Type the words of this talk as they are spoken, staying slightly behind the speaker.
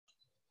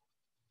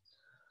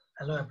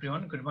Hello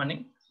everyone, good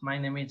morning. My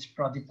name is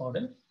Prodeep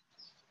Paudel,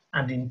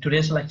 and in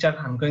today's lecture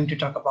I'm going to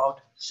talk about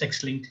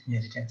sex-linked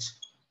inheritance.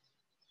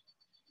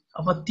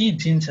 अब ती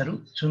जिन्सहरु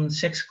जुन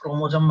sex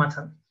क्रोमोजोममा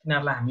छन्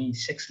तिनीहरुलाई हामी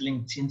sex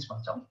link jeans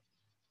भन्छौं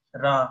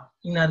र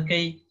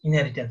यिनीहरुकै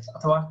inheritance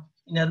अथवा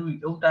यिनीहरु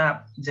एउटा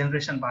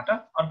जेनेरेसनबाट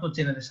अर्को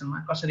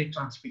जेनेरेसनमा कसरी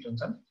ट्रान्समिट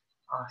हुन्छन्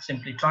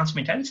सिम्पली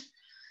ट्रान्समिटेन्स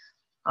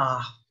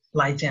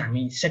लाई चाहिँ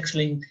हामी सेक्स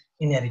लिङ्क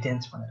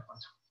इनहेरिटेन्स भनेर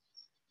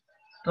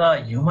भन्छौं र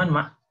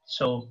ह्युमनमा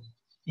so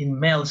in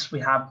males we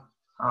have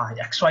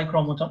XY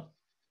chromosome.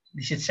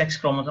 This is sex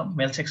chromosome,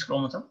 male sex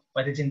chromosome.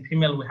 Whereas in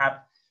female we have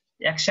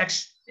XX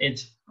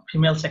is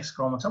female sex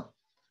chromosome,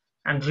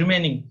 and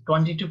remaining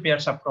 22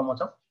 pairs of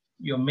chromosome.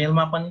 यो male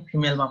मा पनि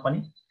female मा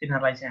पनि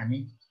तिनीहरुलाई चाहिँ हामी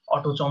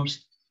autosomes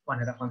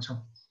भनेर भन्छौं.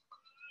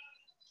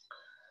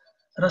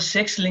 र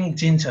sex linked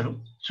जिन्सहरु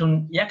जुन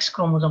X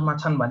chromosome मा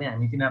छन् भने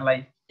हामी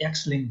तिनीहरुलाई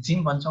X linked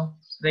जिन भन्छौं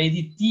र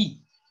यदि ती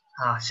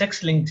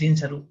sex linked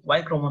जिन्सहरु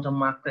Y chromosome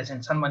मा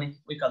प्रेजेन्ट छन् भने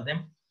we call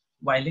them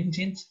Y-linked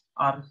genes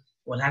or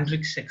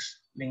Hollandric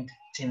sex-linked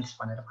genes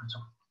भनेर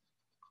भन्छौं.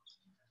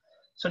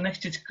 So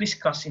next is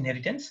criss-cross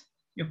inheritance.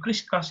 यो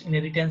criss-cross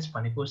inheritance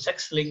भनेको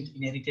sex-linked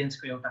inheritance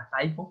को एउटा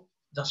टाइप हो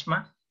जसमा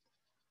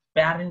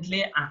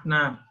प्यारेन्टले आफ्ना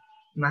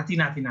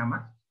नाति-नातिनामा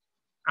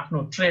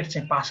आफ्नो ट्रेड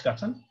चाहिँ पास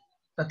गर्छन्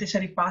र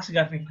त्यसरी पास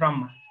गर्ने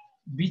क्रममा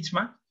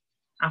बीचमा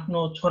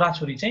आफ्नो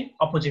छोरा-छोरी चाहिँ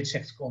अपोजिट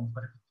सेक्सको हुनु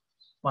पर्यो.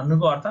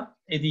 भन्नुको अर्थ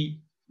यदि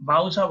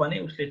बाउ छ भने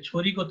उसले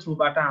छोरीको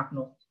थ्रुबाट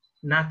आफ्नो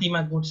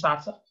नातिमा गुण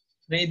सार्छ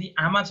र यदि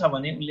आमा छ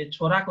भने उले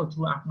छोराको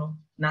थ्रु आफ्नो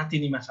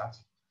नातिनीमा सार्छ.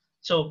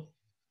 सो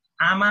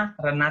आमा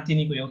र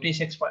नातिनीको एउटै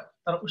सेक्स भयो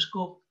तर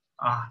उसको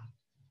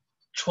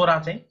छोरा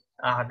चाहिँ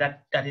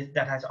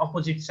that has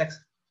opposite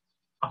sex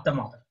of the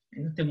mother.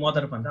 त्यो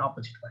मदर भन्दा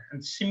अपोजिट भयो.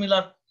 And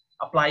similar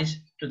applies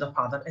to the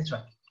father as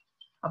well.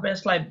 अब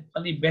यसलाई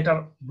अलि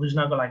बेटर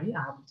बुझ्नको लागि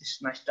I have this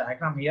nice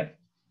diagram here.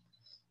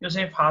 यो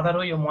चाहिँ फादर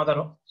हो, यो मदर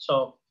हो.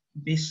 So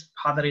this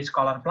father is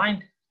color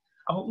blind.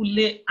 अब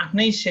उले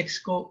आफ्नै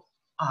सेक्सको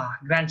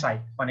ग्रान्ड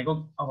चाइल्ड भनेको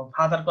अब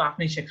फादरको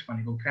आफ्नै सेक्स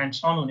भनेको ग्रान्ड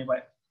सन हुने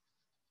भयो.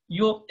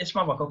 यो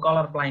यसमा भएको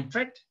कलर ब्लाइन्ड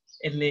ट्रेट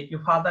यसले यो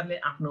फादरले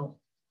आफ्नो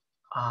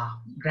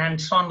ग्रान्ड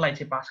सनलाई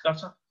चाहिँ पास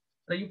गर्छ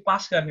र यो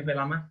पास गर्ने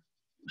बेलामा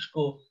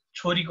उसको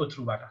छोरीको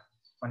थ्रुबाट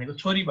भनेको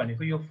छोरी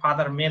भनेको यो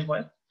फादर मेल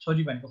भयो,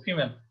 छोरी भनेको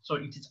female, so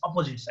it is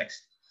opposite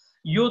sex.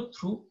 यो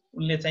थ्रु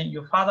उले चाहिँ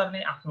यो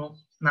फादरले आफ्नो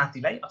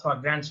नातिलाई अथवा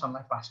ग्रान्ड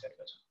सनलाई पास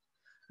गरेको छ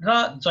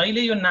र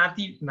जहिले यो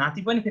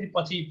नाति पनि फेरि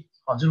पछि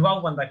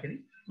हजुरबाउ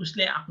भन्दाखेरि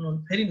उसले आफ्नो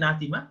फेरि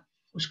नातिमा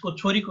उसको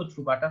छोरीको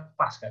थ्रुबाट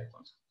पास गरेको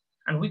हुन्छ.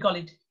 And we call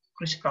it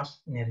Chris cross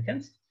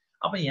inheritance.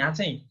 अब यहाँ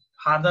चाहिँ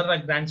फादर र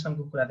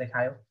ग्रान्डसनको कुरा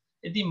देखायो.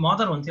 यदि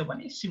मदर हुन्थ्यो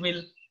भने C will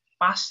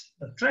pass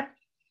the trait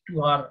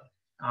to her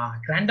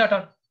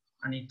ग्रान्डडटर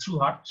अनि थ्रु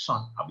हर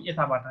सन. अब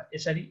यताबाट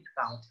यसरी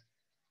यता आउँथ्यो.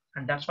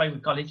 And that's why we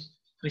call it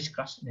Chris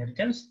cross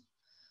inheritance.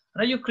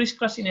 र यो क्रिस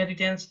क्रस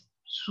इनहेरिटेन्स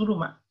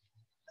सुरुमा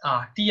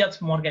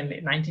टी.एच.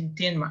 मोर्गनले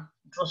 1910 मा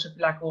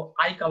ड्रोसोफिलाको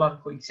आई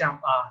कलरको एक्जाम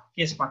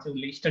केसमा चाहिँ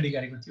उले स्टडी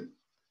गरेको थियो.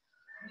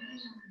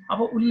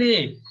 अब उले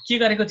के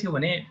गरेको थियो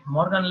भने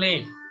मोर्गनले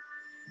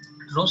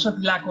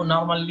ड्रोसोफिलाको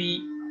नर्मल्ली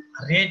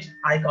रेड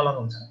आई कलर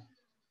हुन्छ,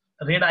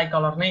 रेड आई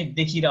कलर नै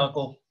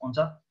देखिरहेको हुन्छ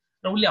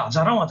र उले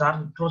हजारौं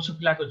हजार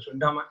ड्रोसोफिलाको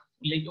झुण्डमा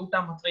उले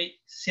एउटा मात्रै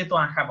सेतो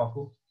आँखा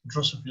भएको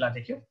ड्रोसोफिला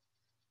देख्यो.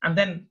 एन्ड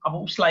देन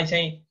अब उसलाई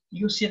चाहिँ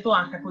यो सेतो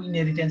आँखाको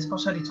इनहेरिटेन्स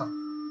कसरी छ,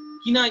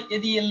 किन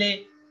यदि यसले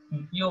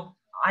यो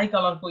आई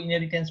कलरको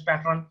इनहेरिटेन्स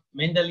प्याटर्न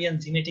मेन्डलियन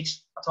जेनेटिक्स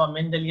अथवा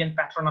मेन्डलियन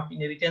प्याटर्न अफ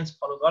इनहेरिटेन्स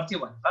फलो गर्थ्यो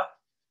भने त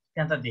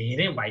त्यहाँ त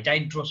धेरै व्हाइट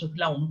आइड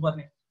ड्रोसोफिला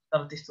हुनुपर्ने,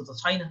 तर त्यस्तो त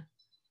छैन.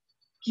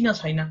 किन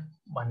छैन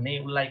भन्ने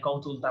उलाई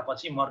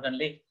कौतूहलतापछि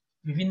मोर्गनले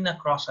विभिन्न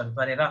क्रसहरू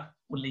गरेर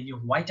उले यो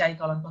व्हाइट आई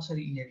कलर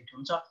कसरी इनहेरिट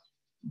हुन्छ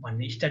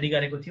भन्ने स्टडी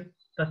गरेको थियो.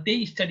 र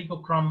त्यही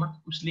स्टडीको क्रममा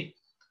उसले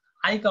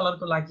आई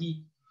कलरको लागि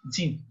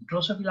जिन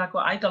ड्रोसोफिलाको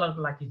आई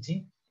कलरको लागि जिन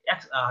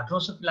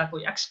ड्रोसोफिलाको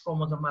एक्स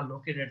क्रोमोजोममा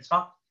लोकेटेड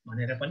छ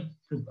भनेर पनि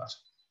प्रुभ गर्छ.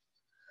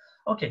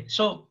 ओके,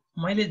 सो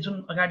मैले जुन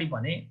अगाडि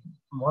भने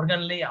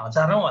मोर्गनले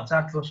हजारौं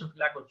हजार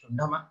ड्रोसोफिलाको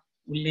झुण्डमा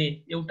उले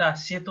एउटा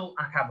सेतो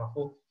आँखा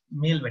भएको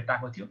मेल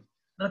भेट्टाएको थियो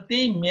र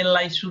त्यही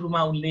मेललाई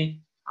सुरुमा उले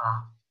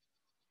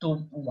त्यो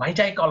व्हाइट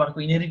आई कलरको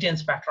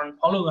इनहेरिटेन्स प्याटर्न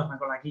फलो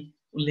गर्नको लागि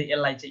उले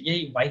यसलाई चाहिँ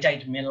यही व्हाइट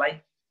आइड मेललाई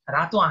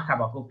रातो आँखा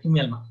भएको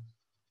फिमेलमा,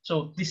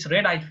 so this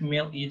red eyed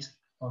female is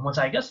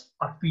homozygous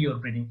or pure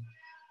breeding.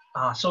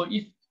 So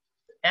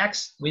if x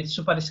with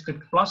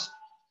superscript plus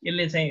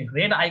यसले चाहिँ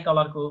रेड आई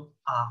कलरको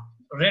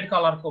रेड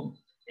कलरको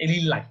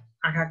एलिललाई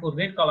आँखाको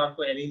रेड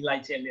कलरको एलिललाई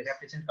चाहिँ यसले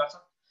रिप्रेजेन्ट गर्छ.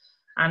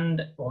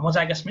 And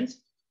homozygous means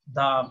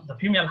the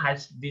female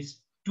has this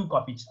to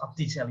copies of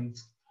this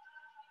alleles.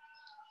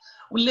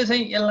 उसले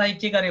चाहिँ यसलाई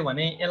के गर्यो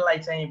भने यसलाई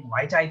चाहिँ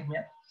व्हाइट आइड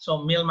मेल, सो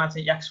मेलमा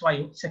चाहिँ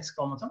XY हो sex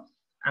chromosome,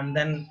 and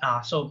then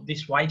so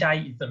this white I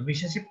is the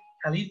recessive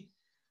allele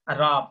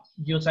र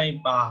यो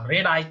चाहिँ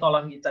red I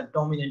colour is the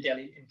dominant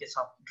allele in case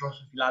of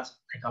ड्रोसोफिलाज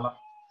I colour.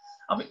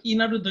 अब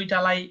यिनीहरू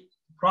दुईटालाई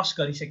क्रस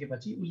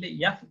गरिसकेपछि उसले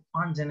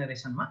F1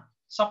 जेनेरेसनमा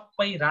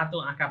सबै रातो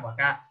आँखा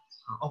भएका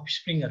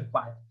अफस्प्रिङहरू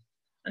पायो.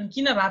 अनि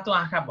किन रातो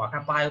आँखा भएका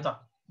पायो त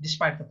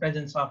despite the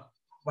presence of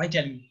white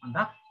allele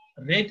भन्दा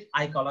red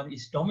eye color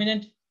is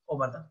dominant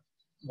over the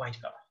white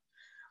color.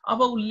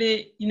 अब उसले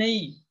यिनै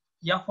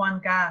F1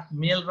 का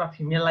मेल र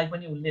फिमेललाई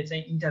पनि उसले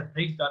चाहिँ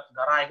इन्टरप्रेट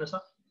गराएको छ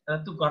र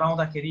त्यो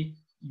गराउँदाखेरि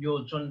यो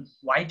जुन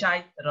व्हाइट आई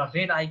र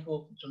रेड आई को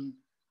जुन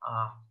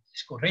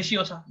यसको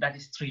रेशियो छ that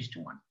is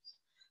 3:1.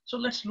 So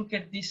let's look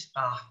at this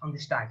on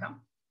this diagram.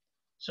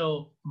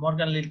 So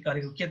Morganले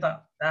गरेको के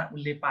त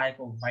उसले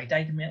पाएको white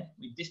eyed male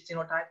with this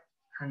genotype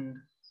and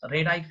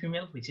red eyed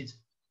female which is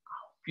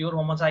pure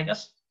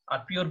homozygous or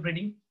pure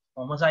breeding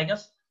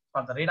homozygous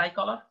for the red eye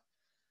color.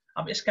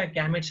 अब यसका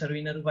gametesहरु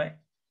यिनीहरु भए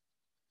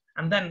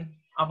and then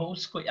अब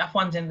उसको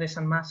F1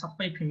 generation मा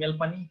सबै female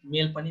पनि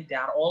male पनि they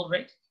are all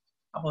red.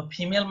 अब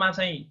female मा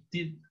चाहिँ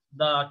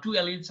the two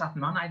alleles are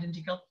non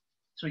identical.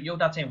 So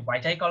एउटा चाहिँ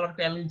white eye color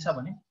को allele छ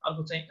भने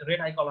अर्को चाहिँ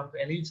red eye color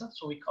को allele छ.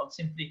 So we call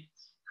simply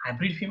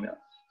hybrid female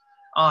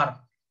or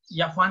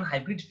F1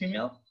 hybrid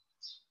female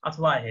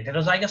अथवा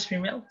heterozygous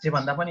female जे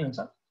भन्दा पनि हुन्छ.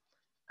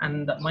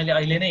 And मैले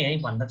अहिले नै यही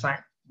भन्न चाहे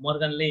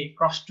मोर्गनले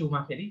क्रस 2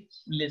 मा फेरि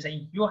उले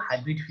चाहिँ यो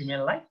हाइब्रिड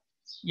फिमेललाई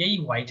यही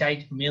व्हाइट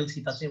आइड मेल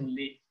सित चाहिँ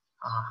उले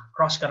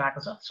क्रस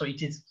गराएको छ. So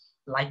it is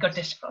like a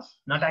test cross,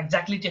 not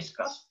exactly test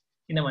cross,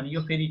 किनभने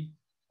यो फेरि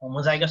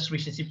होमोजाइगस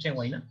रिसेसिभ चाहिँ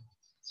होइन,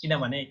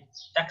 किनभने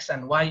x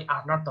and Y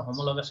are not the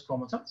homologous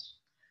chromosome.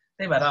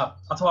 त्यही भएर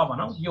अथवा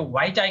भनौं यो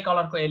व्हाइट आई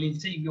कलरको एलिल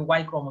चाहिँ यो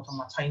वाई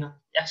क्रोमोसोममा छैन,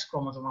 एक्स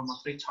क्रोमोसोममा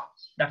मात्रै छ.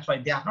 That's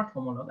why they are not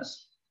homologous.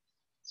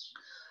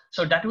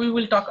 So that we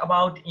will talk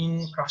about in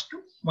cross 2.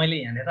 मैले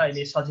यहाँनेर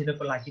अहिले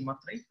सजिलोको लागि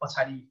मात्रै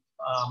पछाडी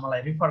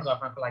मलाई रिफर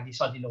गर्नको लागि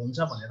सजिलो हुन्छ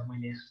भनेर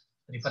मैले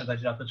रिफर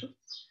गरिरहेको छु.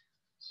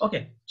 ओके,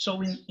 सो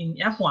इन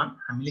F1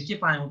 हामीले के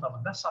पायौं त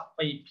भन्दा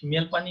सबै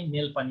फिमेल पनि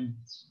मेल पनि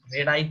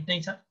रेड आइड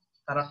नै छ,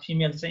 तर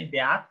फिमेल चाहिँ they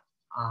are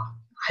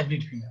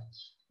hybrid female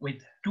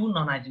with two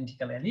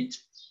non-identical alleles,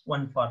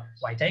 one for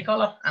white eye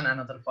color and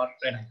another for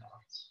red eye color.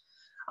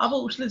 अब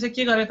उसले चाहिँ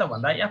के गरे त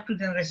भन्दा F2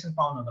 जेनेरेसन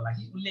पाउनको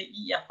लागि उसले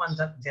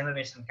F1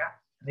 जेनेरेसन का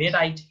red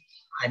eyed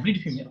hybrid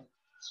female,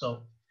 so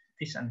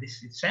this and this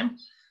is same,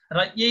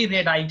 र यही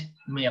red eyed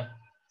male,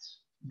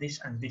 this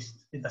and this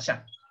is the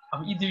same.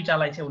 अब यी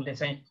दुईटालाई चाहिँ उसले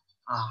चाहिँ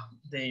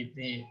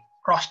they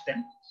crossed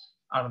them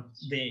or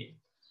they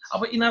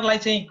अब यिनीहरुलाई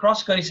चाहिँ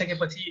क्रस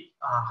गरिसकेपछि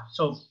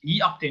so he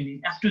obtained in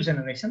F2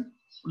 generation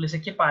उसले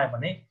चाहिँ के पायो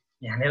भने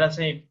यहाँनेर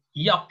चाहिँ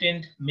he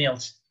obtained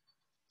males.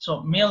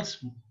 So males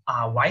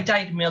white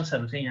eyed males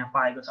हरु चाहिँ यहाँ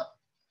पाएको छ.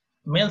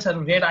 Males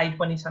हरु red eyed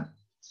पनि छन्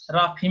र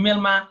फिमेल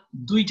मा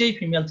दुईटै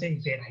फिमेल चाहिँ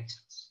रेड आइड छ.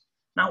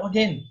 Now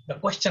again the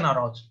question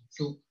arouse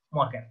to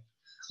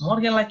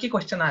मोर्गनलाई के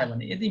क्वेशन आयो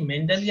भने यदि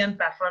मेन्डेलियन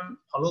प्याटर्न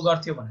फलो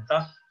गर्थ्यो भने त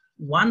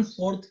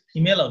 1/4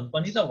 फिमेलहरु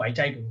पनि त व्हाइट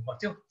आइड हुनु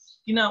पर्थ्यो,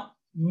 किन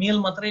मेल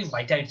मात्रै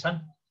व्हाइट आइड छन्.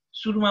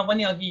 सुरुमा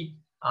पनि अघि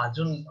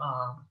जुन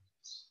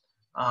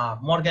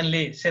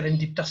मोर्गनले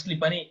सेरेन्डिपिटसली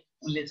पनि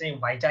उले चाहिँ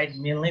व्हाइट आइड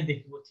मेल नै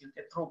देखेको थियो,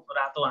 त्यत्रो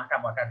रातो आँखा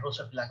भएका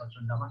ड्रोसोफिलाको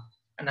झुण्डमा.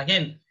 And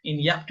again in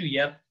F2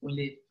 year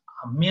उले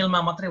मेल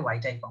मा मात्रै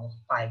व्हाइट आई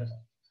पाएको छ.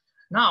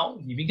 Now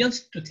he began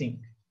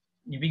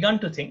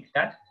to think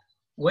that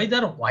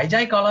whether white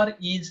eye color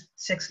is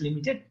sex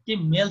limited, कि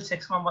मेल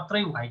सेक्समा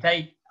मात्रै व्हाइट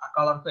आई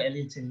कलरको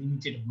एलिल चाहिँ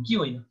लिमिटेड हो कि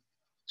होइन.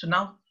 सो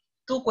नाउ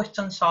त्यो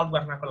क्वेशन सल्भ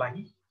गर्नको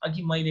लागि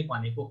अघि मैले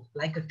भनेको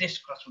लाइक अ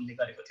टेस्ट क्रस उल्ले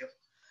गरेको थियो.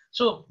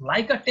 So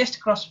like a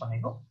test cross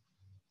भनेको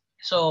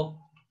सो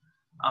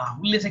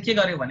उल्ले चाहिँ के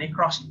गर्यो भने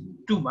क्रस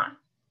 2 मा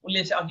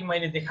उल्ले चाहिँ अघि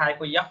मैले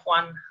देखाएको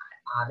F1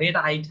 रेड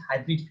आइड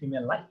हाइब्रिड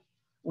फिमेललाई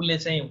उल्ले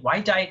चाहिँ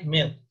व्हाइट आइड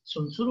मेल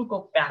सुरुको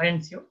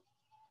प्यारेन्ट थियो,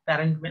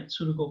 प्यारेन्ट मेल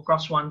सुरुको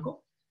क्रस 1 को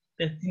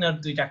तिनीहरु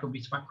दुईटाको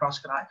बीचमा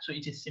क्रस गरायो. So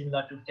it is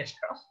similar to test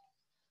cross.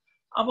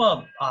 अब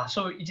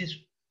सो इट इज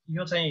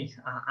यो चाहिँ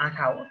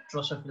आँखा हो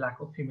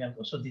ड्रोसोफिलाको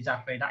फिमेलको. So this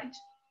are red eyed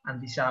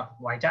and this are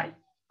white I.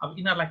 अब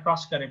यिनीहरुलाई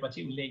क्रस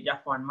गरेपछि उले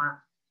F1 मा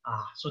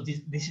so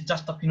this is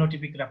just the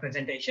phenotypic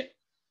representation.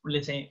 उले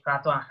चाहिँ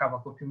रातो आँखा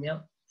भएको female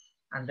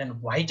and then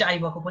white eye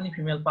भएको पनि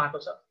फिमेल पाएको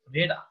छ,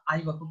 red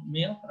eye भएको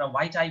मेल र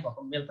white eye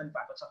भएको मेल पनि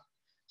पाएको छ.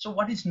 So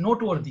what is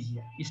noteworthy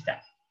here is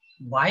that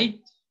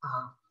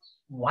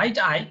white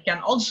eye can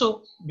also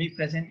be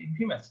present in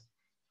females.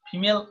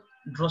 Female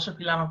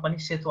Drosophila मा पनि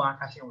सेतो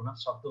आँखा चाहिँ हुन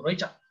सक्दो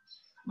रहेछ.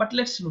 But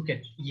let's look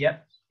at here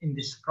in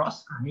this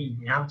cross. हामी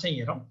यहाँ चाहिँ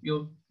हेरौं यो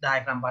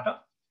डायग्रामबाट.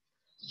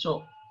 So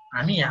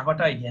हामी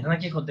यहाँबाट हेर्न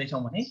के खोज्दै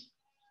छौं भने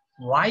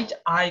white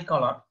eye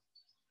color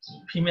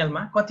फिमेल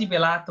मा कति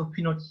बेला त्यो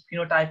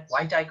फिनोटाइप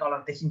व्हाइट आई कलर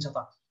देखिन्छ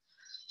त.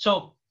 So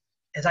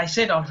as I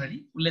said already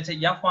उले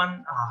चाहिँ F1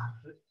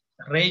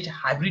 रेड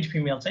हाइब्रिड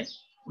फिमेल चाहिँ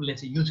उले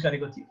चाहिँ युज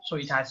गरेको थियो. So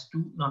it has two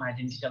non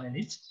identical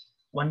alleles,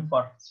 one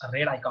for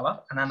red eye color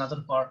and another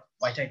for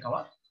white eye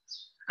color,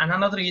 and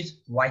another is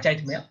white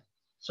eyed male.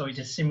 So it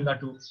is similar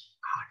to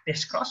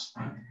test cross.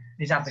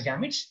 These are the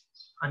gametes.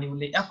 अनि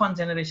उले F1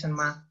 generation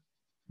मा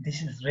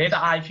this is red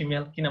eye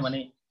female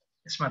किनभने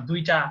यसमा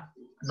दुईटा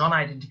non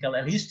identical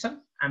alleles छन्.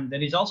 And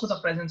there is also the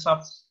presence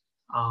of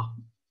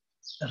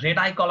red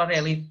eye color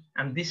allele,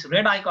 and this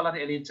red eye color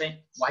allele चाहिँ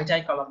white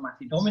eye color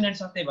माथि dominant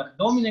छ. त्यही भएर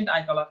dominant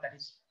eye color, that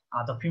is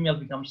the female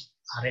becomes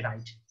red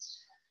eyed.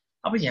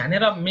 अब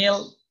यहाँनेर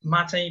मेल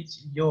मा चाहिँ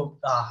यो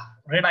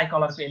रेड आई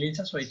कलरको एलिल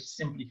छ, so it's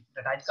simply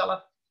red I colour.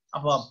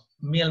 अब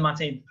मेलमा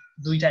चाहिँ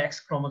दुईटा एक्स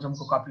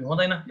क्रोमोजोमको कपी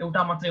हुँदैन,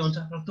 एउटा मात्रै हुन्छ,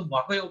 र त्यो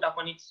भएको एउटा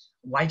पनि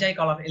व्हाइट आई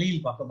कलर एलिल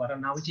भएको भएर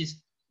now it is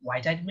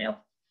white I'd mail.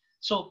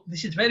 So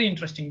this is very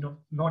interesting to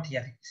note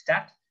here is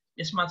that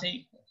यसमा चाहिँ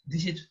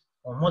this is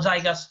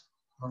homozygous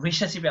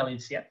recessive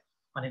alleles here,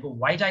 भनेको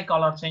व्हाइट आई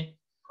कलर चाहिँ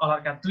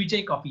कलरका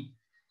दुईटै कपी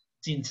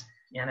जिन्स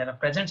यहाँनिर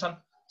present छन्।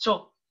 So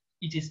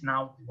it is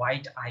now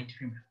white I'd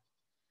female.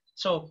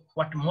 So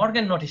what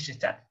Morgan noticed is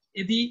that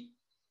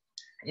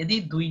यदि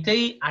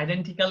दुईटै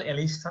identical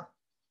alleles छन्,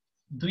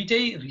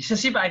 दुईटै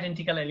रिसेसिभ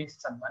आइडेन्टिकल एलिल्स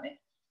छन् भने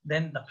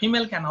then the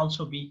female can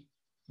also be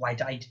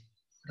white I'd.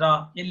 र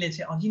यसले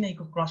चाहिँ अघि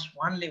नैको क्रस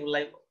 1 ले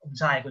उसलाई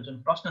उब्जाएको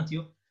जुन प्रश्न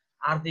थियो,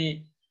 आर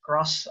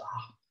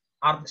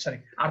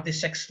दे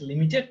सेक्स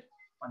लिमिटेड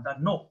भन्दा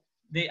no,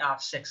 they are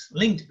sex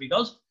linked,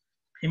 because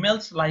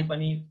फिमेल्सलाई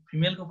पनि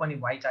फिमेलको पनि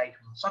व्हाइट आइड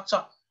हुन सक्छ,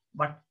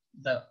 but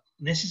the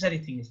necessary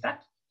thing is that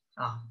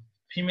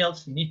females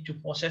need to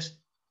possess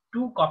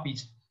 2 copies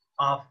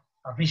of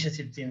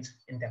recessive genes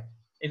in them.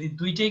 यदि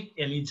दुईटै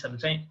एलिल्सहरु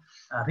चाहिँ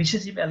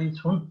recessive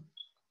एलिल्स हुन्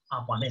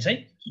भने चाहिँ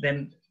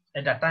then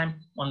at that time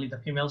only the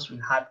females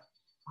will have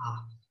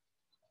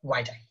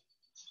white eye.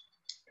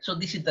 So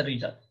this is the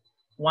result.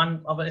 One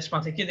अब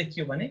यसमा चाहिँ के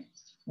देखियो भने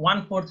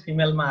 1/4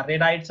 female मा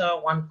red eye छ,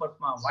 1/4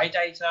 मा white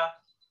eye छ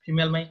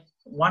female मै,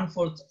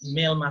 1/4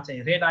 male मा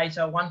चाहिँ red eye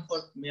छ,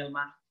 1/4 male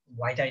मा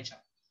white eye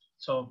छ.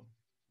 So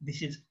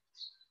this is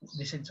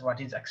what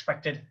is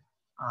expected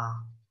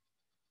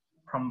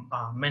from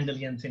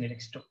Mendelian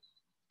genetics too.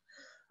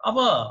 अब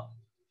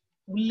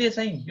उल्ले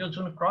चाहिँ यो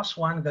जुन क्रस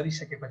 1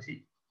 गरिसकेपछि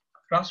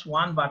क्रस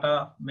 1 बाट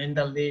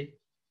मेन्डलले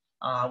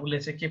उल्ले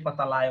चाहिँ के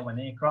पत्ता लाग्यो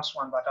भने क्रस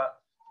 1 बाट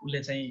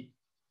उल्ले चाहिँ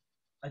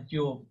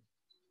त्यो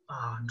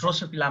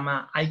ड्रोसोफिलामा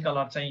आई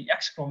कलर चाहिँ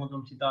एक्स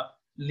क्रोमोजोमसित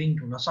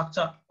लिङ्क हुन सक्छ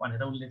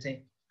भनेर उल्ले चाहिँ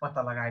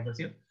पत्ता लगाएको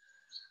थियो।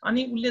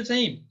 अनि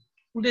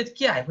उल्ले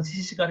के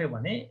हाइपोथेसिस गर्यो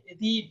भने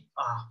यदि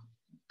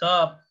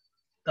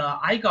the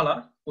eye color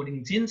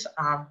coding genes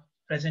are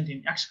present in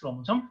X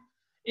chromosome,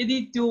 यदि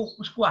त्यो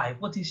उसको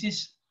हाइपोथेसिस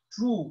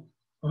ट्रू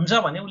हुन्छ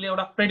भने उले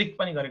एउटा प्रेडिक्ट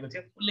पनि गरेको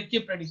थियो। उले के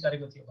प्रेडिक्ट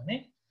गरेको थियो भने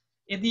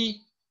यदि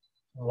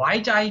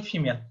व्हाइट आई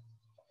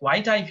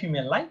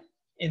फिमेललाई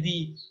यदि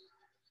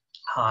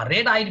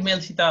रेड आइड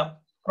मेलसित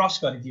क्रस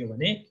गरिदियो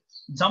भने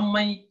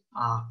जम्मै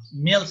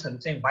मेल्सहरु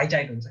चाहिँ व्हाइट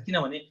आइड हुन्छ,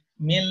 किनभने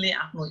मेलले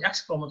आफ्नो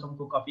एक्स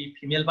क्रोमोजोमको कपी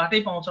फिमेलबाटै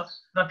पाउँछ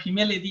र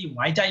फिमेल यदि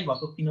व्हाइट आई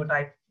भएको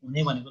फिनोटाइप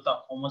हुने भनेको त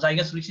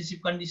होमोजाइगस रिसेसिभ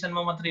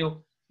कन्डिसनमा मात्रै हो,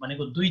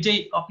 भनेको दुईटै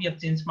copy of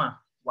जिन्समा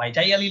white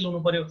I allele हुनु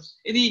पर्यो।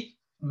 यदि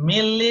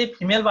मेलले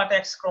फिमेलबाट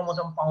एक्स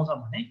क्रोमोजोम पाउँछ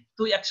भने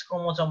त्यो एक्स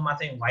क्रोमोजोममा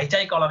चाहिँ व्हाइट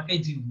आई कलरकै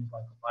जिन हुनु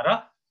पर्यो, भएर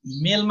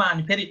मेलमा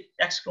अनि फेरि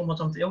एक्स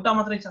क्रोमोजोम त एउटा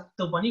मात्रै छ,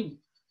 त्यो पनि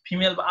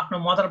फिमेल आफ्नो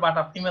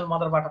फिमेल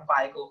मदरबाट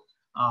पाएको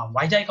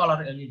व्हाइट आई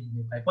कलर एलिल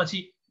हुने भएपछि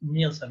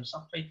मेल्सहरु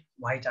सबै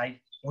व्हाइट आई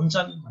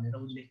हुन्छन् भनेर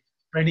उले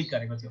प्रेडिक्ट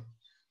गरेको थियो।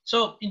 सो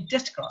इन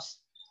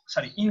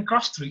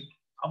क्रस 3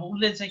 अब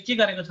उले चाहिँ के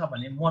गरेको छ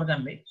भने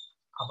मोर्गनले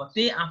अब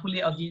त्यही आफूले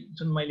अघि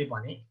जुन मैले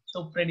भने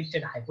त्यो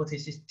प्रेडिक्टेड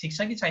हाइपोथेसिस ठीक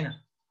छ कि छैन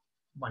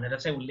भनेर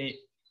चाहिँ उले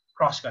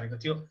क्रस गरेको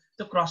थियो।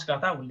 त्यो क्रस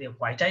गर्दा उले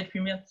व्हाइट आइड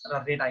फिमेल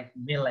र रेड आइड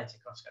मेललाई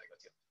चाहिँ क्रस गरेको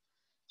थियो।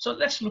 So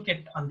let's look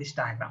at on this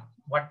diagram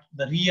what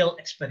the real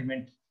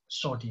experiment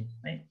showed in,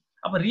 है।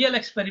 अब रियल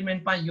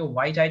एक्सपेरिमेन्टमा यो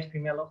व्हाइट आइड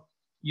फिमेल हो,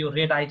 यो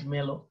रेड आइड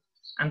मेल हो,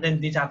 and then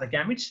this are the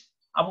gametes.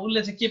 अब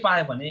उले चाहिँ के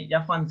पायो भने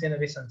F1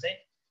 जेनेरेसन चाहिँ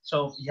सो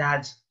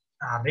याज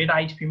रेड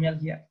आइड फिमेल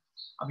हियर।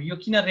 अब यो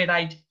किन रेड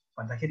आइड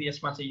भन्दाखेरि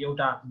यसमा चाहिँ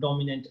एउटा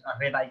डोमिनेन्ट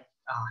रेड आइड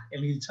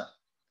एलिल छ,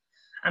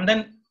 एन्ड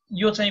देन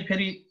यो चाहिँ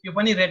फेरि यो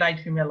पनि रेड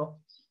आइड फिमेल हो,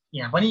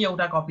 यहाँ पनि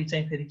एउटा कपी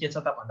चाहिँ फेरि के छ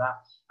त भन्दा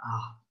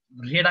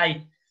रेड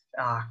आइड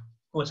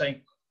को चाहिँ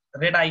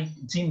रेड आइड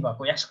जिन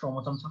भएको एक्स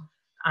क्रोमोजोम छ,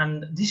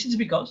 एन्ड दिस इज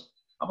बिकज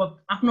अब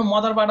आफ्नो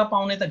मदरबाट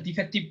पाउने त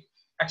डिफेक्टिभ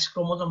एक्स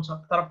क्रोमोजोम छ,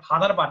 तर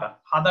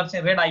फादर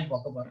चाहिँ रेड आइड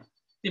भएको भएर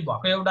त्यो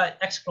भएको एउटा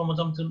एक्स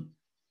क्रोमोजोम जुन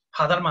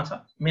फादरमा छ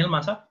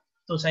मेलमा छ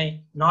त्यो चाहिँ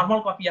normal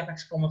copy of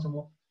x chromosome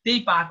हो, त्यही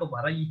पाएको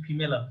भएर यी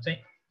फिमेलहरु चाहिँ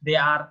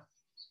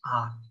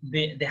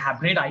दे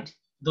हेभ रेड आइड,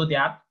 दो दे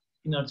आर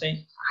यिनीहरु चाहिँ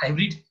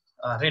हाइब्रिड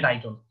रेड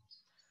आइड हुन्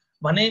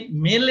भने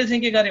मेलले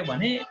चाहिँ के गर्यो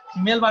भने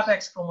फिमेलबाट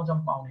एक्स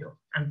क्रोमोजोम पाउने हो,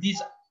 एन्ड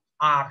दिस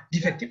आर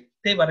डिफेक्टिभ,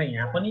 त्यही भएर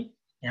यहाँ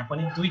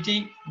पनि दुईटै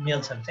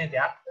मेल्सहरु चाहिँ they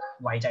are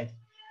white I'd.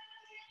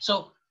 So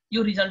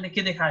यो रिजल्टले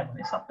के देखायो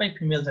भने सबै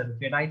फिमेल्सहरु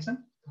रेड आइड छन्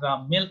र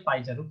मेल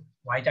पाइजहरु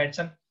व्हाइट आइड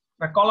छन्,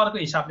 र कलरको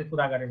हिसाबले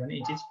कुरा गर्यो भने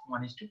it is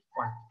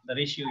 1:1, the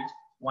ratio is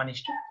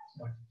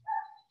 1:1।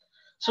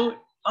 So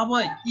अब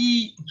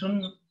यी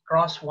जुन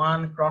क्रस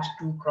 1, क्रस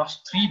 2, क्रस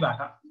 3 बाट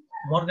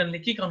मोर्गनले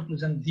के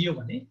कन्क्लुजन दियो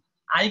भने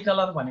आई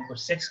कलर भनेको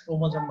सेक्स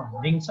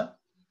क्रोमोजोममा लिङ्क छ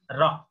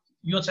र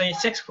यो चाहिँ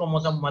सेक्स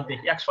क्रोमोजोम मध्ये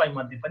XY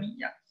मध्ये पनि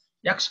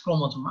एक्स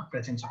क्रोमोजोममा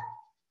प्रेजेन्ट छ,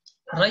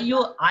 र यो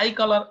आई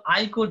कलर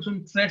आईको जुन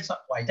ट्रेड छ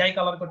व्हाइट आई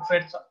कलरको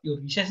ट्रेड छ यो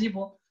रिसेसिभ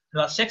हो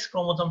र सेक्स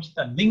क्रोमोजोमसित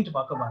लिङ्क्ड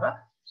भएको भएर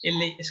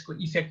यसले यसको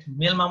इफेक्ट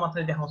मेलमा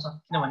मात्रै देखाउँछ,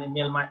 किनभने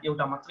मेलमा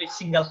एउटा मात्रै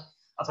सिंगल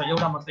अथवा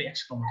एउटा मात्रै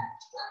एक्स क्रोमोजोम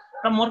छ।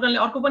 र मोर्गनले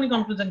अर्को पनि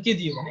कन्क्लुजन के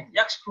दियो भने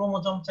एक्स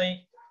क्रोमोजोम चाहिँ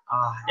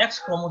एक्स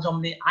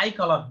क्रोमोजोमले आई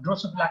कलर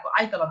ड्रोसोफिलाको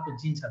आई कलरको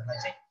जिन्सहरूलाई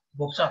चाहिँ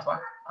बोक्छ अथवा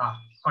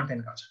कन्टेन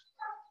गर्छ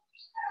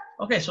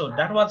okay so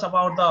that was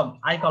about the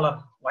I colour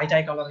white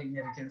I colour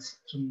inheritance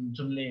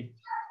जुनले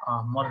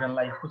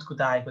मर्गनलाई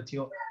कुदकुदाएको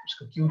थियो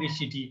उसको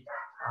क्युरियोसिटी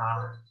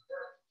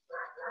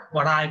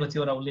बढाएको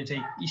थियो र उसले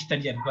चाहिँ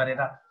स्टडीहरू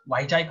गरेर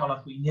व्हाइट आई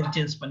कलरको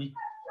इनहेरिटेन्स पनि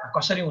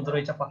कसरी हुँदो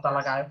रहेछ पत्ता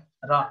लगायो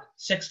र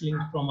सेक्स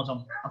लिङ्क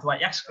क्रोमोजोम अथवा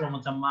x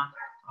क्रोमोजोममा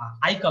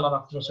I colour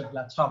of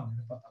Drosophila छ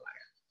भनेर पत्ता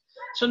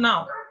लगायो so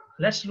now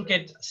let's look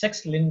at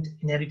sex link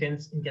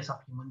inheritance in case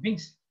of human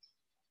beings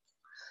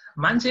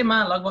मान्छेमा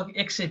लगभग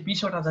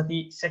 120 वटा जति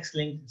सेक्स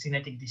लिङ्क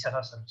जेनेटिक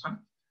डिसअर्डर्सहरू छन्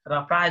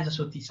र प्राय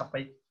जसो ती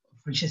सबै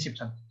रिसेसिभ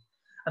छन्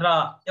र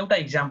एउटा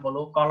इक्जाम्पल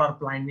हो कलर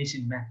ब्लाइन्डनेस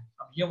इन म्यान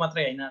अब यो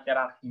मात्रै होइन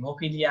there are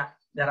haemophilia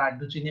there are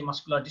डुचेने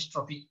muscular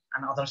dystrophy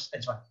and others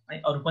as well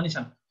है अरू पनि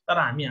छन्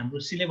तर हामी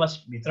हाम्रो सिलेबस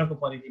भित्रको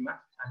परिधिमा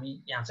हामी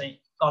यहाँ चाहिँ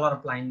कलर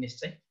ब्लाइन्डनेस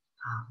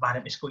चाहिँ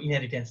बारेमा यसको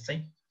इनहेरिटेन्स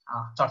चाहिँ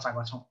चर्चा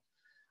गर्छौँ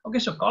ओके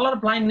सो कलर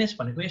ब्लाइन्डनेस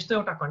भनेको यस्तो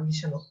एउटा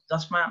कन्डिसन हो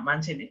जसमा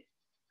मान्छेले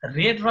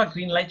रेड र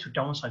ग्रीनलाई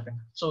छुट्याउन सक्दैन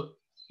so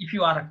if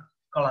you are a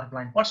colour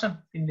blind person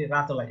तिमीले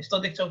रातोलाई यस्तो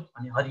देख्छौ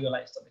अनि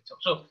हरियोलाई यस्तो देख्छौ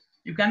so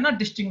you can not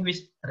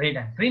distinguish red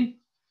and green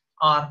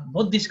are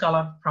both this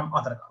colour from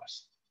other colours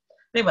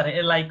त्यही भएर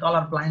यसलाई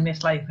colour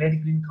ब्लाइन्डनेसलाई red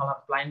green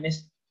colour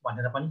blindness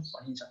भनेर पनि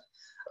भनिन्छ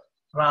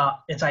र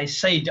एज आई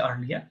सेड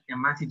अर्लियर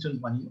यहाँ माथि जुन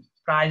भनियो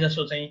प्राय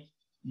जसो चाहिँ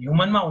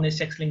ह्युमनमा हुने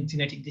सेक्स लिङ्क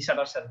जेनेटिक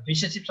डिसअर्डर्सहरू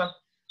रिसेसिभ छन्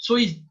सो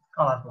इज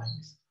कलर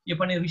ब्लाइन्डनेस यो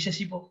पनि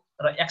रिसेसिभ हो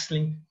र एक्स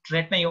लिङ्क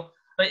ट्रेट नै हो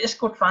र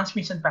यसको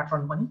ट्रान्समिसन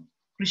प्याटर्न पनि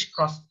क्रिस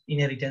क्रस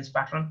इनहेरिटेन्स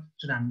प्याटर्न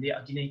जुन हामीले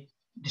अघि नै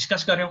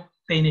डिस्कस गर्यौँ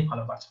त्यही नै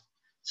फलो गर्छ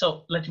so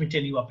let me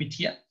tell you a bit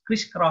here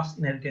Chris cross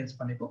inheritance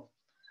भनेको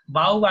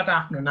बाउबाट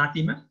आफ्नो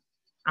नातिमा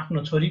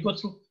आफ्नो छोरीको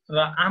थ्रु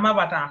र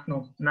आमाबाट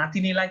आफ्नो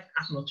नातिनीलाई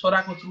आफ्नो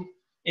छोराको थ्रु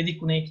यदि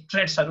कुनै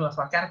ट्रेड्सहरू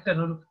अथवा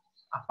क्यारेक्टरहरू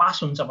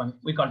पास हुन्छ भने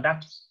we call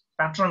that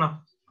pattern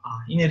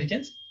of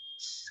inheritance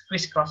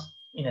Chris cross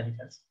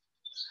inheritance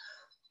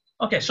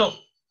okay so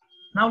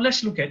now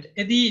let's look at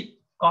यदि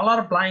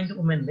कलर ब्लाइन्ड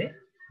वुमेनले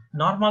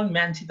नर्मल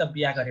म्यानसित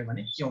बिहा गर्यो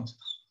भने के हुन्छ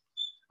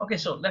okay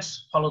so let's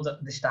follow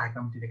this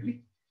diagram directly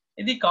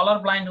यदि कलर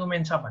ब्लाइन्ड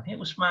वुमेन छ भने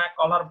उसमा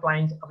कलर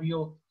ब्लाइन्ड अब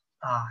यो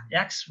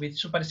एक्स विथ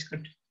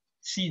सुपरस्क्रिप्ट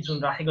सी जुन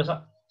राखेको छ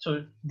so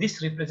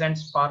this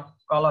represents for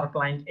colour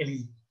blind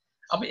allele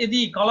अब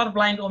यदि कलर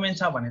ब्लाइन्ड वुमेन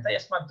छ भने त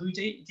यसमा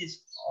दुईटै it is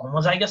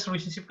homozygous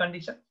recessive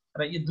condition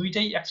र यो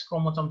दुईटै एक्स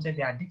क्रोमोजोम चाहिँ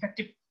they are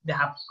defective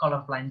they have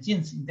colour blind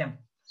jeans in them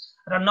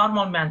र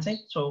नर्मल म्यान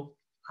चाहिँ so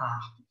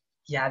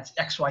he has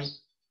XY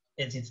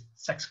as his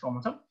sex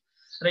chromosome.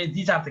 Right,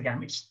 these are the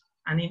gametes.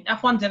 And in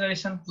F1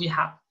 generation, we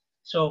have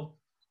so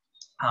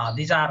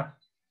these are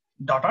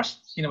daughters.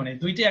 किनभने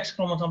दुईटै x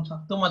chromosome छ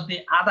त्यो मध्ये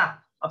आधा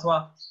अथवा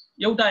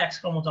एउटा एक्स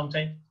क्रोमोजोम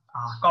चाहिँ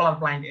कलर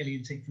ब्लाइन्ड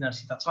एलिल चाहिँ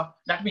तिनीहरूसित छ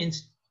that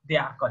means they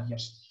are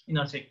careers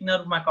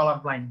यिनीहरूमा कलर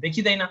ब्लाइन्ड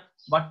देखिँदैन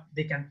but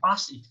they can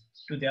pass it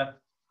to there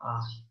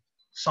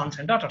sons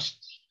and daughters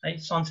है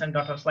सन्स एन्ड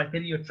डटर्सलाई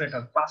फेरि यो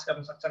ट्रेटहरू पास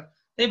गर्न सक्छन्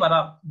त्यही भएर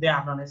दे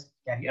आर नन एज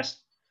क्यारियर्स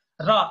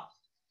र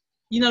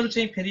यिनीहरू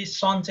चाहिँ फेरि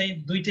सन चाहिँ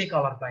दुईटै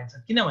कलर ब्लाइन्ड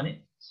छ किनभने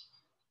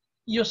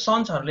यो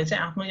सन्सहरूले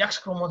चाहिँ आफ्नो एक्स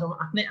क्रोमोजोम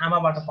आफ्नै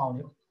आमाबाट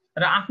पाउने हो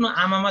र आफ्नो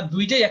आमामा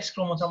दुईटै एक्स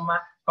क्रोमोजोममा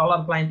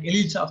कलर ब्लाइन्ड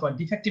एलिल छ अथवा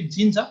डिफेक्टिभ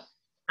जिन छ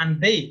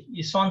एन्ड दे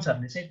यी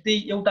सन्सहरूले चाहिँ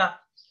त्यही एउटा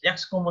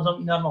एक्स क्रोमोजोम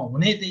यिनीहरूमा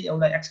हुने त्यही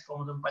एउटा एक्स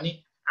क्रोमोजोम पनि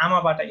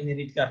आमाबाट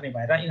इनहेरिट गर्ने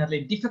भएर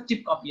यिनीहरूले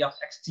डिफेक्टिभ कपी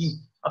अफ एक्स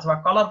जिन अथवा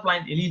कलर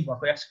ब्लाइन्ड एलिल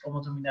भएको एक्स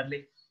क्रोमोजोम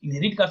यिनीहरूले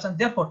इनहेरिट गर्छन्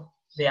therefore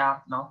they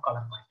are now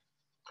colour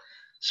blind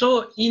so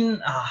in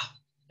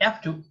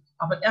F2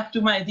 अब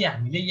F2 मा यदि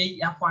हामीले यही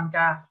F1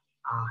 का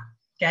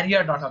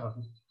क्यारियर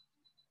डटरहरू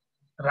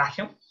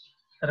राख्यौं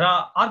र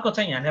अर्को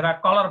चाहिँ यहाँनिर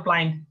कलर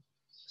ब्लाइन्ड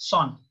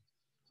सन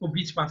को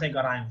बीचमा चाहिँ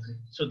गरायौं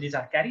so this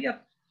are career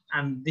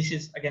and this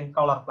is again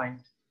colour blind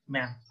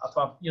man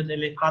अथवा यो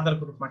जसले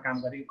फादरको रूपमा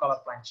काम गरेको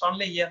colour blind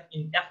सनले here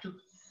in F2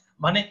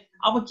 भने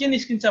अब के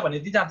निस्किन्छ भने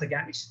this are the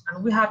gametes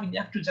and we have in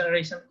F2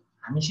 generation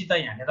हामीसित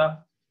यहाँनिर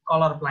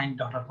कलर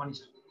ब्लाइन्ड डटर पनि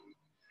छ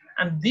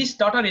and this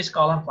daughter is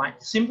color blind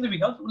simply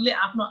because उसले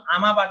आफ्नो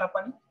आमाबाट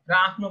पनि र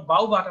आफ्नो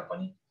बाउबाट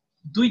पनि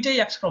दुईटै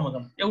एक्स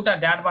क्रोमोजोम एउटा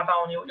ड्याडबाट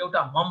आउने हो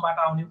एउटा ममबाट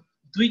आउने हो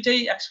दुईटै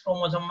x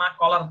क्रोमोजोममा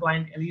colour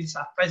blind alleles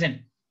are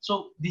present so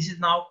this is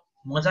now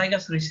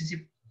homozygous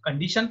recessive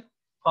condition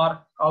for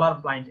color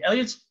blind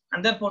alleles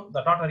and therefore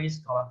the daughter is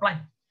color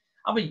blind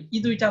अब यी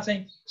दुईटा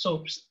चाहिँ so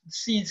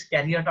C is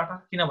career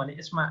daughter किनभने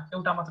यसमा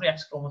एउटा मात्रै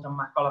एक्स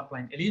क्रोमोजोममा कलर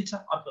ब्लाइन्ड एलिल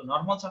छ अर्को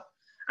नर्मल छ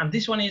and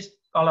this one is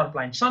color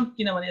blind son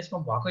किनभने यसमा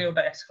भएको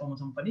एउटा एक्स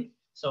क्रोमोजोम पनि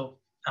सो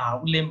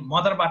उले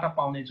मदरबाट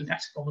पाउने जुन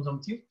एक्स क्रोमोजोम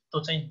थियो त्यो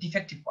चाहिँ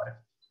डिफेक्टिभ पर्यो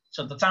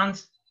so the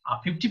chance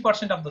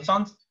 50% of the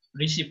sons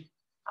receive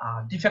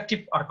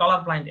defective or color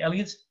blind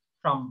alleles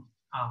from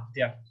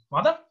their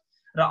mother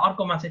र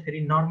अर्कोमा चाहिँ फेरि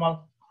नर्मल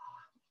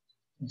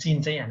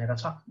जिन चाहिँ यहाँनिर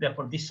छ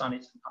therefore this son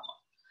is normal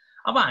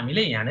अब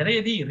हामीले यहाँनिर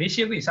यदि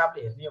रेशियोको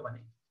हिसाबले हेर्ने हो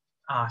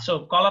भने सो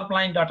कलर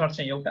ब्लाइन्ड डटर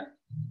चाहिँ एउटा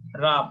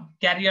र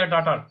क्यारियर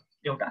डटर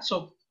एउटा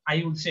so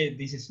I would say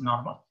this is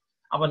normal.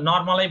 अब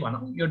नर्मलै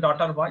भनौं यो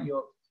डटर भयो यो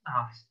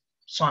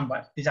सन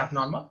भयो दिस आर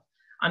नर्मल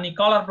अनि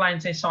कलर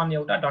ब्लाइन्ड चाहिँ सन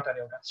एउटा डटर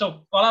एउटा so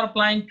colour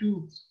blind to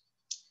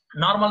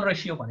normal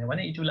ratio भन्यो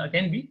भने इट विल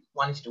अगेन बी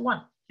 1:1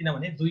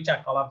 किनभने दुईटा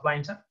कलर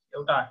ब्लाइन्ड छ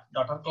एउटा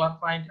डटर कलर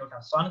ब्लाइन्ड एउटा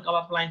सन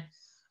कलर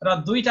ब्लाइन्ड र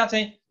दुईटा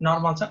चाहिँ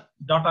नर्मल छ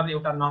डटर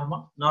एउटा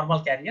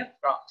नर्मल क्यारियर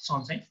र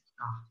सन चाहिँ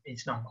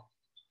is normal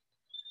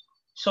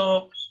so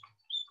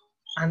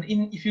and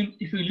if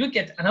you look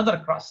at another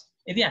cross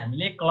यदि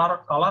हामीले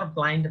कलर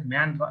ब्लाइन्ड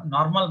म्यान र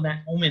नर्मल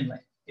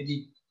वुमेनलाई यदि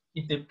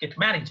if they get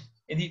married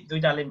यदि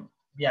दुईटाले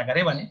बिहा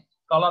गरे भने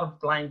कलर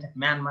ब्लाइन्ड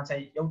म्यानमा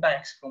चाहिँ एउटा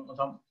एक्स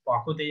क्रोमोसोम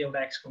भएको त्यही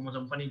एउटा एक्स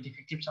क्रोमोसोम पनि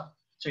डिफेक्टिभ छ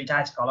so it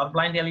has colour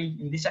blind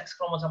allele in this x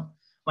chromosome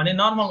भने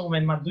नर्मल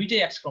वुमेनमा दुईटै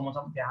x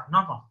chromosome they are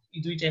normal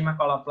यी दुईटैमा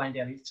कलर ब्लाइन्ड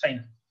एलिल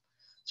छैन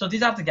so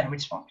this are the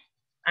gametes form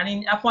and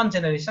in F1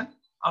 generation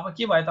अब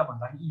के भयो त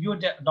भन्दा यो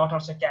डटर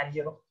चाहिँ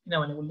क्यारियर हो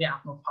किनभने उनले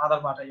आफ्नो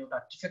फादरबाट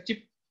एउटा defective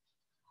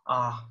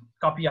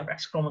copy of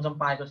x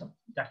chromosome पाएको छ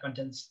that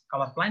contents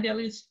colour blind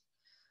alleles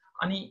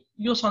अनि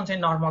यो सन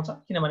चाहिँ नर्मल छ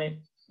किनभने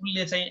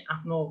उनले चाहिँ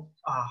आफ्नो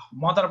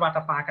मदरबाट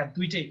पाएका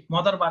दुईटै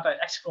मदरबाट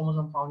एक्स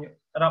क्रोमोसोम पाउने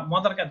र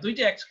मदरका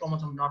दुईटै एक्स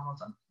क्रोमोसोम नर्मल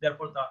छन्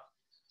therefore the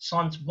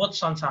sons both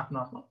sons are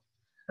normal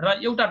र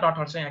एउटा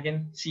डटर चाहिँ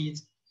अगेन सी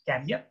इज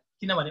क्यारियर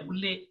किनभने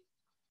उनले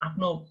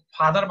आफ्नो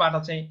फादरबाट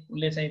चाहिँ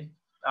उनले चाहिँ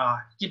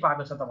के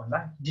पाएको छ त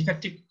भन्दा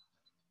डिफेक्टिभ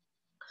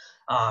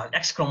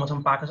एक्स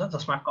क्रोमोसोम पाएको छ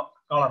जसमा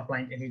कलर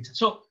ब्लाइन्ड एलिल छ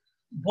so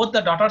both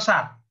the daughters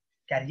are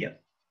career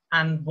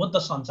and both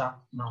the sons are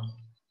normal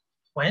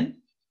when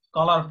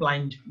color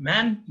blind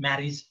man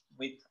marries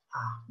with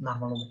a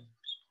normal woman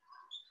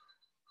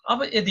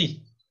अब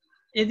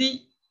यदि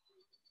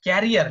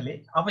क्यारियरले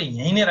अब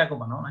यहीँनेरको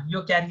भनौँ न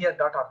यो क्यारियर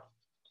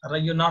डटर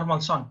र यो नर्मल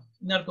सन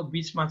यिनीहरूको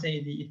बीचमा चाहिँ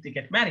यदि इफ दे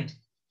गेट म्यारिड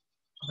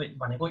अब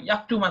भनेको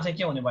F2 मा चाहिँ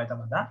के हुने भयो त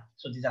भन्दा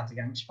so this are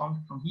the gametes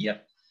formed from here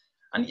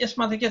अनि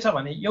यसमा चाहिँ के छ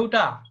भने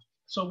एउटा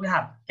so we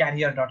have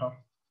career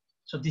daughter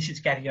so this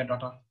is career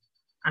daughter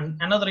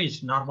and another is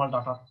normal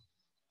daughter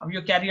अब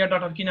यो क्यारियर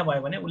डटर किन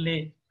भयो भने उसले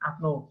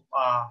आफ्नो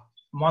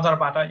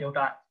मदरबाट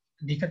एउटा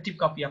defective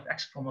copy of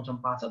x chromosome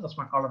पाएको छ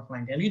जसमा कलर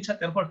ब्लाइन्ड एलिल छ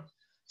therefore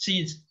C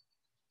is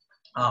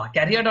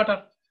career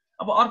daughter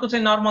अब अर्को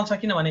चाहिँ नर्मल छ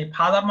किनभने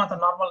फादरमा त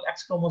नर्मल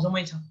एक्स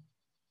क्रोमोसोमै छ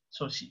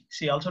so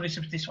C also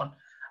receives this one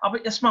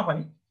अब यसमा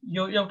पनि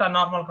यो एउटा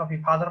नर्मल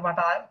कपी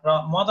फादरबाट आयो र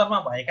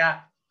मदरमा भएका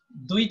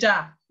दुईटा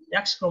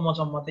एक्स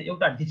क्रोमोसोम मध्ये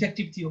एउटा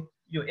डिफेक्टिभ थियो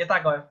यो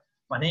यता गयो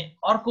भने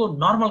अर्को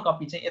नर्मल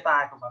कपी चाहिँ यता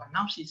आएको भएर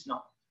now see is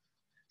normal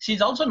C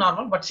is also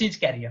normal but C is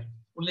career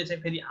उसले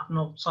चाहिँ फेरि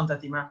आफ्नो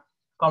सन्ततिमा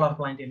कलर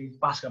ब्लाइन्ड एलिल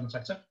पास गर्न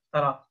सक्छ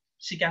तर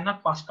C can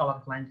not pass colour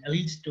blind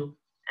alleles to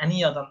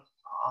any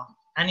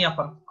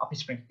other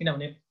offspring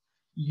किनभने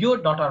यो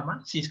डटरमा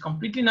सी इज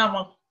कम्प्लिटली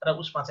नर्मल र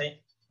उसमा चाहिँ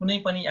कुनै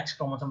पनि एक्स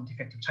क्रोमोसोम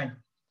डिफेक्टिभ छैन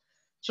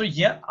सो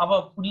हियर अब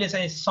उसले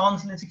चाहिँ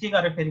सन्सले चाहिँ के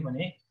गर्यो फेरि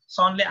भने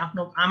सनले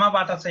आफ्नो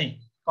आमाबाट चाहिँ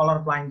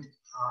कलर ब्लाइन्ड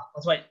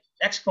अथवा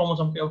एक्स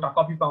क्रोमोसोमको एउटा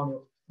कपी पाउने हो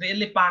र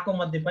यसले पाएको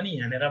मध्ये पनि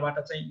यहाँनेरबाट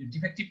चाहिँ यो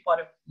डिफेक्टिभ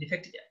पर्यो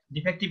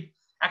डिफेक्टिभ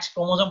एक्स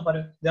क्रोमोसोम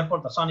पर्यो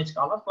therefore the sun is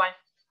colour blind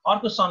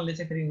अर्को सनले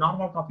चाहिँ फेरि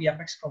normal copy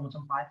of x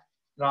chromosome पायो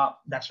र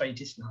that's why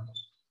it is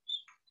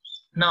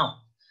normal now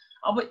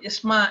अब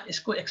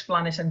यसको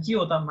एक्सप्लेनेसन के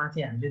हो त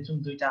माथि हामीले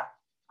जुन दुईटा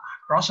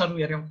क्रसहरू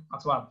हेर्यौँ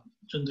अथवा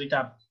जुन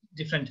दुईटा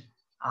डिफ्रेन्ट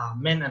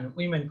मेन एन्ड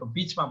वुमेनको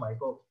बीचमा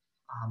भएको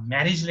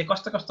म्यारिजले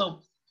कस्तो कस्तो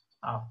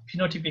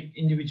फिनोटिपिक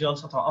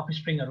इन्डिभिजुअल्स अथवा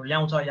अफस्प्रिङहरू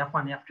ल्याउँछ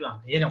F1 F2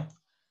 हामीले हेर्यौँ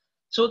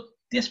सो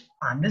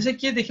हामीले चाहिँ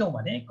के देख्यौँ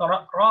भने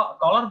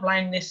colour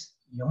blindness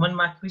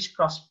ह्युमनमा Chris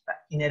cross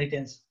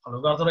inheritance follow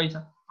गर्दो रहेछ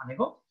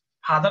भनेको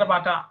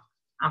फादरबाट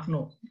आफ्नो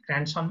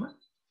ग्रान्डसनमा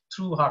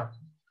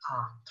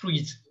थ्रु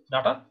हिज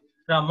डटर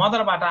र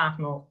मदरबाट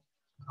आफ्नो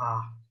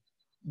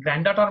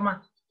ग्रान्ड डटरमा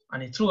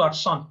अनि थ्रु हर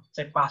सन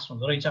चाहिँ पास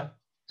हुँदो रहेछ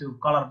त्यो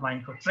कलर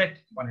ब्लाइन्डको ट्रेट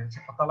भनेर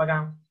चाहिँ पत्ता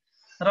लगायौँ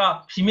र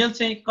फिमेल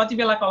चाहिँ कति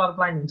बेला कलर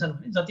ब्लाइन्ड हुन्छन्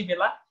भने जति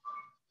बेला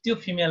त्यो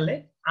फिमेलले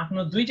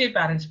आफ्नो दुईटै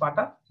प्यारेन्ट्सबाट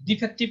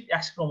डिफेक्टिभ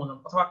एक्स क्रोमोसोम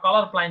अथवा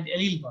कलर ब्लाइन्ड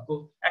एलिल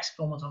भएको एक्स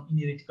क्रोमोसोम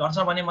इनहेरिट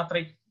गर्छ भने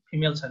मात्रै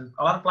फिमेल्सहरू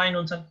कलर ब्लाइन्ड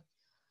हुन्छन्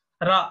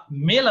र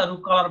मेलहरू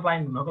कलर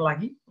ब्लाइन्ड हुनको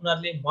लागि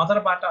उनीहरूले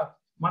मदरबाट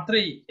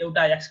मात्रै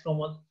एउटा एक्स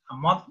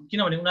क्रोमोसोम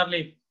किनभने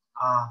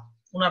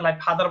उनीहरूलाई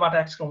फादरबाट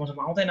एक्स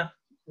क्रोमोसोम आउँदैन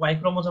वाइ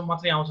क्रोमोसोम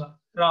मात्रै आउँछ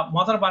र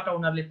मदरबाट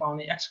उनीहरूले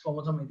पाउने एक्स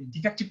क्रोमोसोम यदि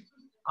डिफेक्टिभ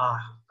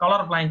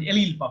कलर ब्लाइन्ड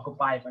एलिल भएको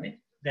पाए भने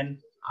then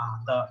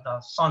the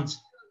sons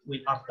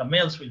the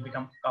males will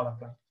become colour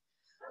blind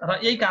र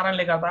यही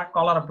कारणले गर्दा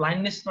कलर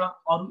ब्लाइन्डनेस र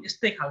अरू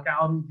यस्तै खालका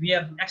अरू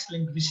रियर एक्स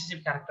लिङ्क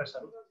रिसेसिभ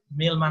क्यारेक्टर्सहरू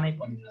मेलमा नै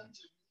पनि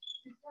हुन्छ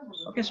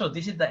Okay, so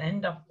this is the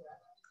end of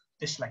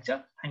this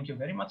lecture. Thank you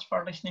very much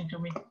for listening to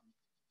me.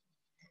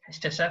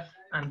 Stay safe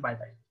and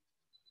bye-bye.